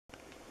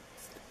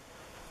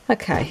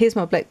Okay, here's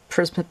my black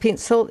Prisma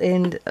pencil,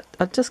 and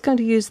I'm just going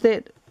to use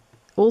that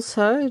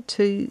also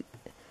to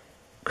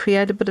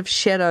create a bit of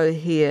shadow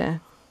here.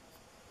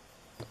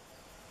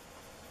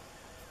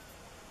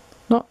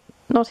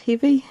 Not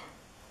heavy,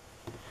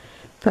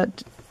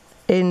 but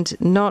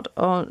not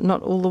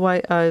all the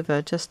way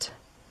over, just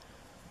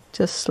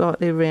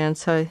slightly round.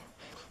 So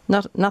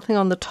nothing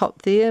on the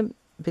top there,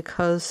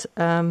 because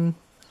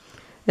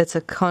it's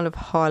a kind of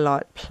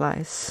highlight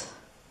place,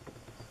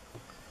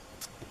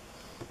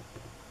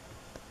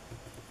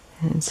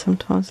 and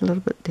sometimes a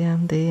little bit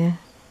down there.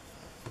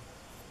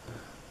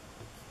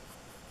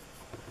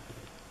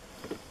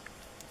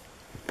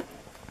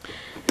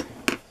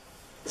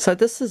 So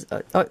this is,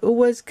 I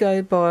always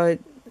go by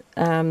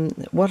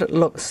what it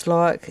looks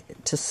like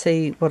to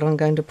see what I'm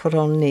going to put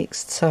on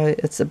next. So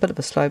it's a bit of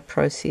a slow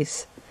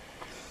process.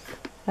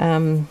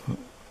 Next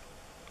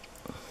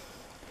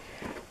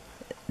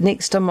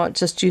I might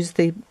just use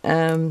the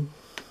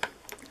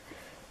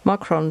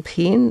micron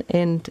pen,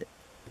 and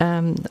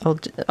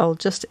I'll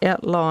just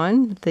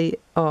outline the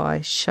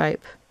eye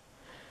shape.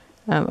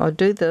 I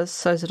do this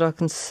so that I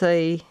can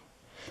see,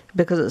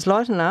 because it's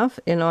light enough,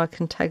 and I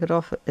can take it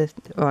off,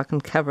 or I can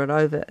cover it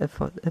over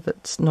if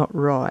it's not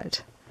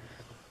right.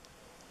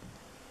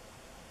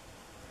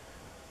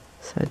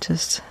 So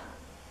just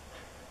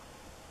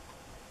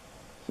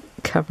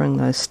covering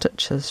those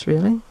stitches,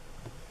 really.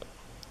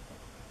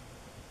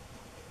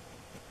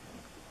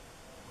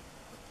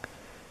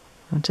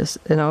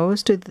 I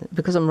always do,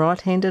 because I'm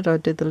right-handed, I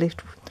do the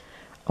left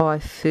eye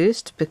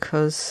first,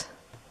 because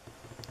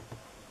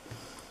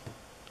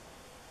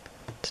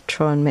to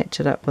try and match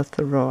it up with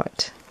the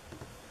right.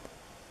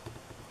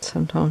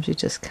 Sometimes you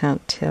just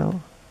can't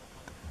tell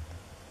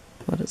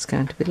what it's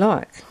going to be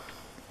like.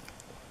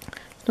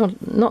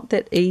 Not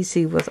that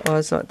easy with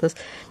eyes like this.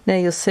 Now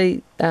you'll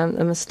see a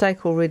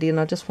mistake already, and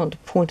I just want to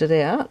point it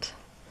out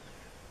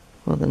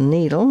with a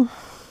needle.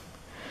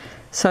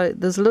 So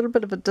there's a little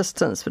bit of a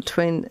distance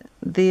between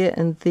there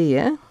and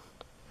there,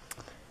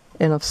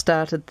 and I've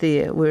started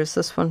there, whereas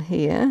this one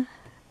here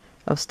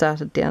I've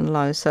started down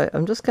low. So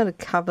I'm just going to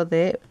cover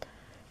that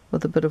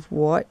with a bit of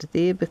white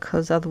there,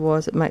 because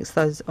otherwise it makes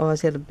those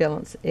eyes out of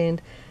balance, and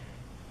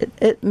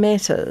it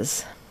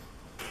matters.